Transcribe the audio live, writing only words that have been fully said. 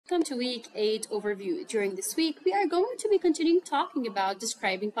Welcome to week 8 overview. During this week, we are going to be continuing talking about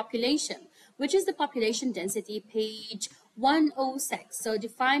describing population, which is the population density, page 106. So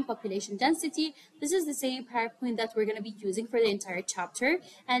define population density. This is the same PowerPoint that we're going to be using for the entire chapter.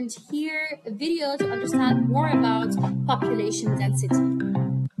 And here, a video to understand more about population density.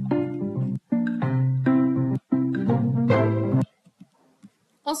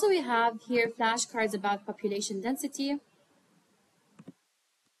 Also, we have here flashcards about population density.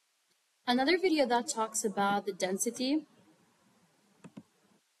 Another video that talks about the density.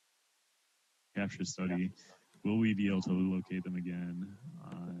 Capture study. Will we be able to locate them again?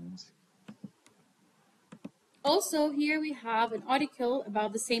 Also, here we have an article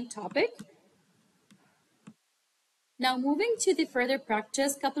about the same topic. Now, moving to the further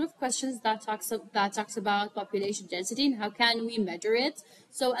practice, couple of questions that talks about population density and how can we measure it.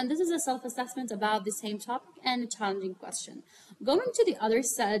 So, and this is a self-assessment about the same topic and a challenging question. Going to the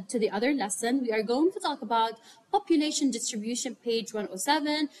other lesson, we are going to talk about population distribution, page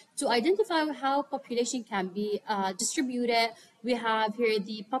 107, to identify how population can be distributed. We have here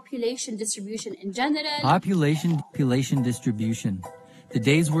the population distribution in general. Population distribution. The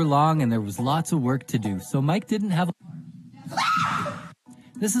days were long and there was lots of work to do, so Mike didn't have.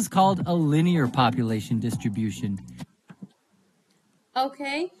 This is called a linear population distribution.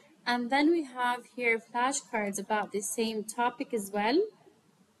 Okay, and then we have here flashcards about the same topic as well.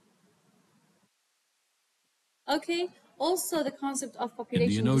 Okay, also the concept of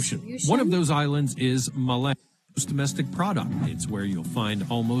population distribution. One of those islands is Malay. Domestic product. It's where you'll find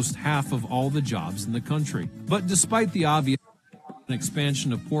almost half of all the jobs in the country. But despite the obvious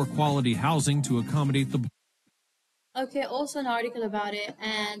expansion of poor quality housing to accommodate the... Okay, also an article about it,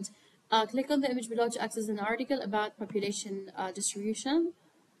 and click on the image below to access an article about population distribution.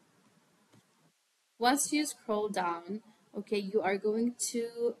 Once you scroll down, okay, you are going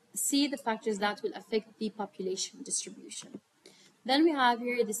to see the factors that will affect the population distribution. Then we have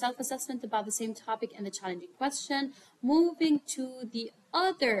here the self-assessment about the same topic and the challenging question. Moving to the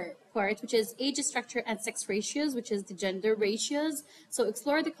other part, which is age structure and sex ratios, which is the gender ratios. So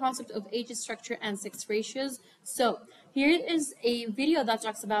explore the concept of age structure and sex ratios. So here is a video that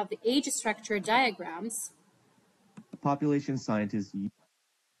talks about the age structure diagrams. Population scientists,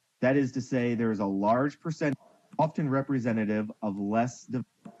 that is to say, there is a large percent, often representative of less developed.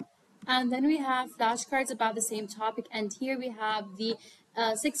 And then we have flashcards about the same topic, and here we have the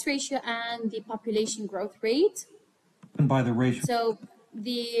sex ratio and the population growth rate. And by the ratio. So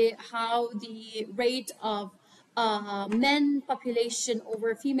how the rate of men population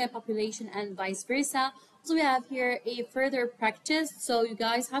over female population and vice versa. So we have here a further practice. So you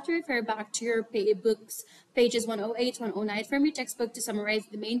guys have to refer back to your books, pages 108, 109 from your textbook to summarize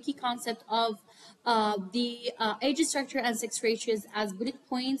the main key concept of the age structure and sex ratios as bullet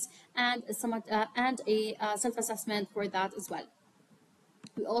points and a self-assessment for that as well.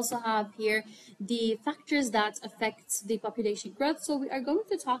 We also have here the factors that affect the population growth. So we are going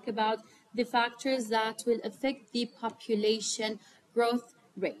to talk about the factors that will affect the population growth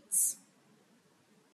rates.